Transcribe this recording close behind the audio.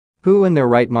Who in their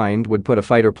right mind would put a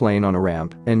fighter plane on a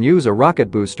ramp and use a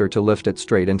rocket booster to lift it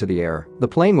straight into the air? The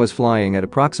plane was flying at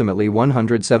approximately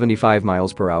 175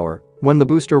 miles per hour when the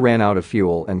booster ran out of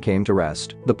fuel and came to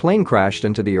rest. The plane crashed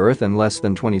into the earth in less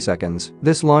than 20 seconds.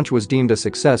 This launch was deemed a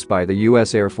success by the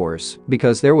US Air Force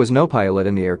because there was no pilot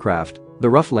in the aircraft. The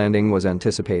rough landing was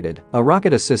anticipated. A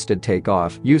rocket-assisted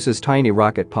takeoff uses tiny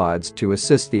rocket pods to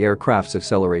assist the aircraft's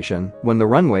acceleration when the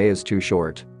runway is too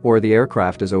short or the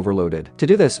aircraft is overloaded. To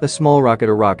do this, a small rocket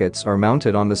or rockets are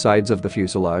mounted on the sides of the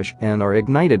fuselage and are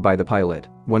ignited by the pilot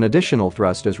when additional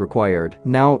thrust is required.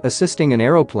 Now, assisting an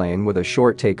aeroplane with a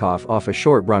short takeoff off a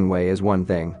short runway is one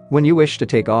thing. When you wish to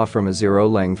take off from a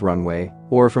zero-length runway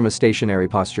or from a stationary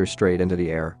posture straight into the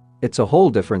air, it's a whole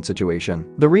different situation.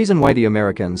 The reason why the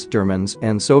Americans, Germans,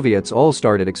 and Soviets all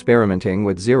started experimenting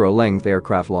with zero-length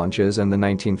aircraft launches in the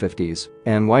 1950s,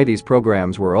 and why these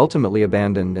programs were ultimately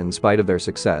abandoned in spite of their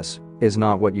success, is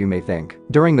not what you may think.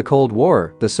 During the Cold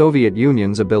War, the Soviet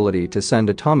Union's ability to send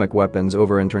atomic weapons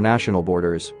over international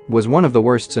borders was one of the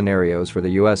worst scenarios for the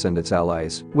US and its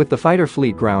allies. With the fighter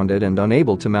fleet grounded and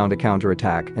unable to mount a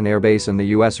counterattack, an airbase in the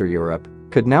US or Europe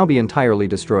could now be entirely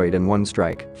destroyed in one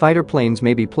strike. Fighter planes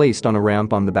may be placed on a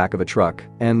ramp on the back of a truck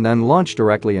and then launched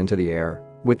directly into the air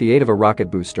with the aid of a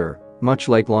rocket booster, much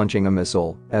like launching a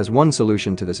missile, as one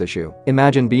solution to this issue.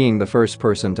 Imagine being the first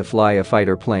person to fly a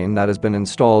fighter plane that has been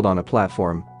installed on a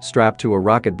platform, strapped to a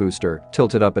rocket booster,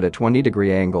 tilted up at a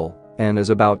 20-degree angle, and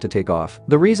is about to take off.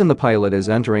 The reason the pilot is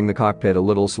entering the cockpit a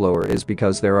little slower is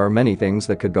because there are many things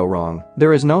that could go wrong.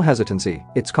 There is no hesitancy.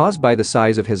 It's caused by the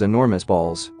size of his enormous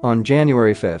balls. On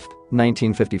January 5,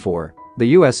 1954, the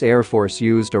US Air Force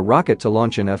used a rocket to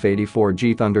launch an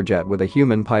F-84G Thunderjet with a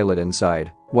human pilot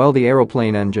inside, while the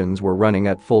aeroplane engines were running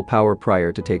at full power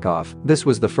prior to takeoff. This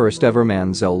was the first ever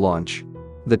manned ZEL launch.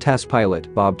 The test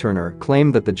pilot, Bob Turner,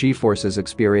 claimed that the G-forces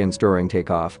experienced during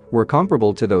takeoff were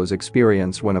comparable to those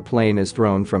experienced when a plane is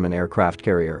thrown from an aircraft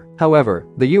carrier. However,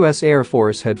 the US Air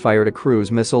Force had fired a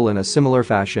cruise missile in a similar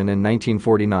fashion in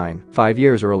 1949, 5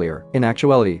 years earlier. In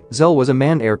actuality, ZEL was a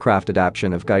manned aircraft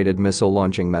adaptation of guided missile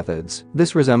launching methods.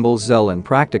 This resembles ZEL in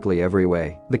practically every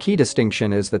way. The key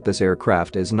distinction is that this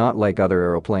aircraft is not like other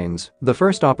aeroplanes. The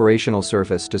first operational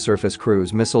surface-to-surface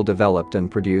cruise missile developed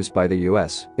and produced by the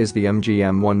US is the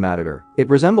MGM-1 Matador. It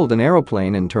resembled an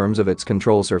aeroplane in terms of its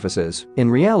control surfaces.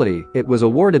 In reality, it was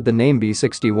awarded the name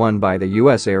B-61 by the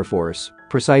US Air Force,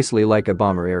 precisely like a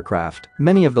bomber aircraft.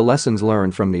 Many of the lessons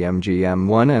learned from the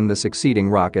MGM-1 and the succeeding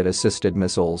rocket-assisted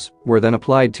missiles were then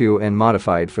applied to and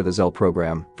modified for the ZEL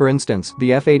program. For instance,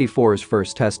 the F-84's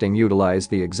first testing utilized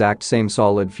the exact same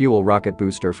solid-fuel rocket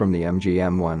booster from the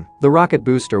MGM-1. The rocket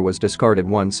booster was discarded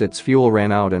once its fuel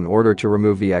ran out in order to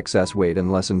remove the excess weight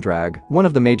and lessen drag. One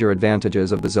of the major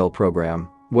advantages of the ZEL program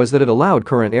was that it allowed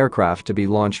current aircraft to be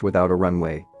launched without a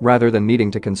runway, rather than needing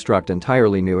to construct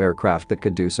entirely new aircraft that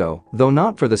could do so. Though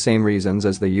not for the same reasons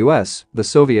as the US, the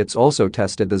Soviets also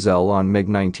tested the ZEL on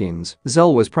MiG-19s.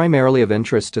 ZEL was primarily of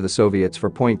interest to the Soviets for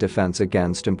point defense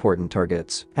against important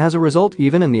targets. As a result,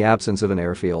 even in the absence of an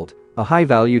airfield, a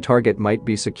high-value target might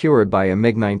be secured by a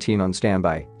MiG-19 on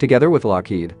standby. Together with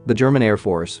Lockheed, the German Air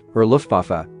Force, or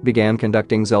Luftwaffe, began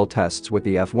conducting ZEL tests with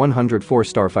the F-104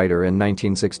 Starfighter in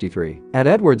 1963. At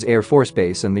Edwards Air Force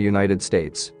Base in the United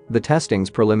States, the testing's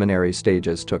preliminary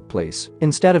stages took place.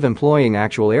 Instead of employing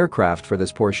actual aircraft for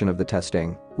this portion of the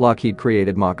testing, Lockheed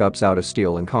created mock-ups out of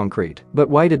steel and concrete. But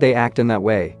why did they act in that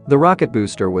way? The rocket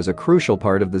booster was a crucial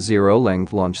part of the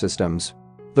zero-length launch systems.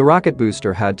 The rocket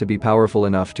booster had to be powerful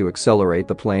enough to accelerate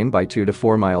the plane by 2 to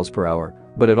 4 miles per hour,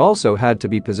 but it also had to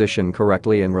be positioned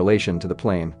correctly in relation to the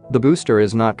plane. The booster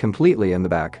is not completely in the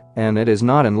back, and it is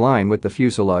not in line with the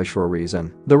fuselage for a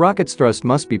reason. The rocket's thrust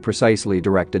must be precisely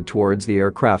directed towards the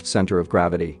aircraft's center of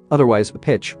gravity. Otherwise, a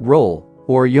pitch, roll,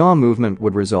 or yaw movement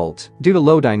would result. Due to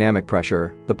low dynamic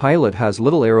pressure, the pilot has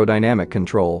little aerodynamic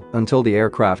control until the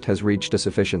aircraft has reached a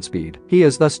sufficient speed. He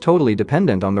is thus totally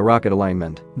dependent on the rocket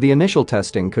alignment. The initial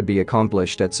testing could be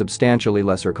accomplished at substantially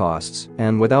lesser costs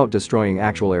and without destroying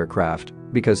actual aircraft,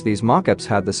 because these mock-ups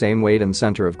had the same weight and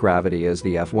center of gravity as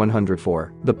the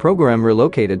F-104. The program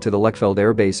relocated to the Lechfeld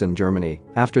Air Base in Germany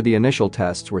after the initial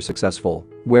tests were successful,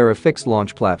 where a fixed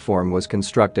launch platform was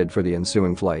constructed for the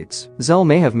ensuing flights. ZEL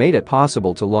may have made it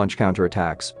possible to launch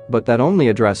counterattacks, but that only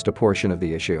addressed a portion of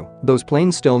the issue. Those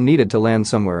planes still needed to land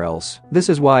somewhere else. This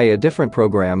is why a different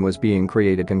program was being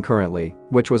created concurrently,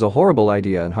 which was a horrible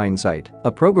idea in hindsight.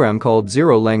 A program called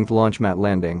Zero-Length Launch Mat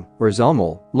Landing, or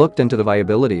ZLML, looked into the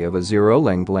viability of a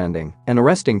zero-length landing. An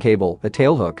arresting cable, a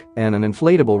tailhook, and an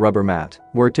inflatable rubber mat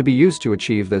were to be used to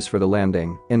achieve this for the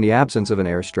landing in the absence of an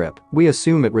airstrip. We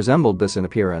assume it resembled this in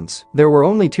appearance. There were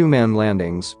only 2 manned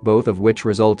landings, both of which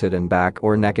resulted in back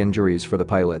or neck injuries for the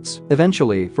pilots.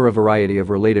 Eventually, for a variety of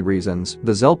related reasons,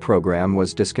 the ZEL program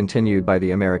was discontinued by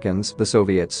the Americans, the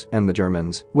Soviets, and the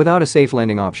Germans. Without a safe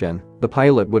landing option, the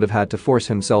pilot would have had to force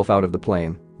himself out of the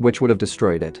plane, which would have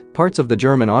destroyed it. Parts of the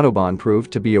German Autobahn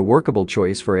proved to be a workable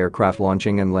choice for aircraft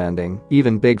launching and landing,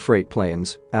 even big freight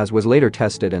planes, as was later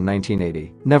tested in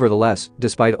 1980. Nevertheless,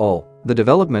 despite all, the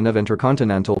development of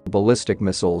intercontinental ballistic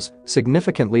missiles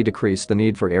significantly decreased the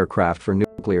need for aircraft for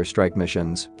nuclear strike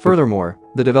missions. Furthermore,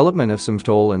 the development of some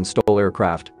TOL and STOL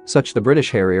aircraft, such the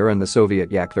British Harrier and the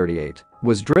Soviet Yak-38,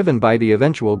 was driven by the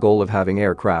eventual goal of having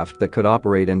aircraft that could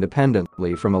operate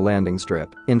independently from a landing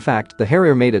strip. In fact, the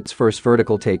Harrier made its first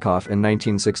vertical takeoff in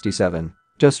 1967,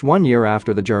 just 1 year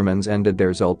after the Germans ended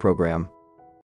their ZEL program.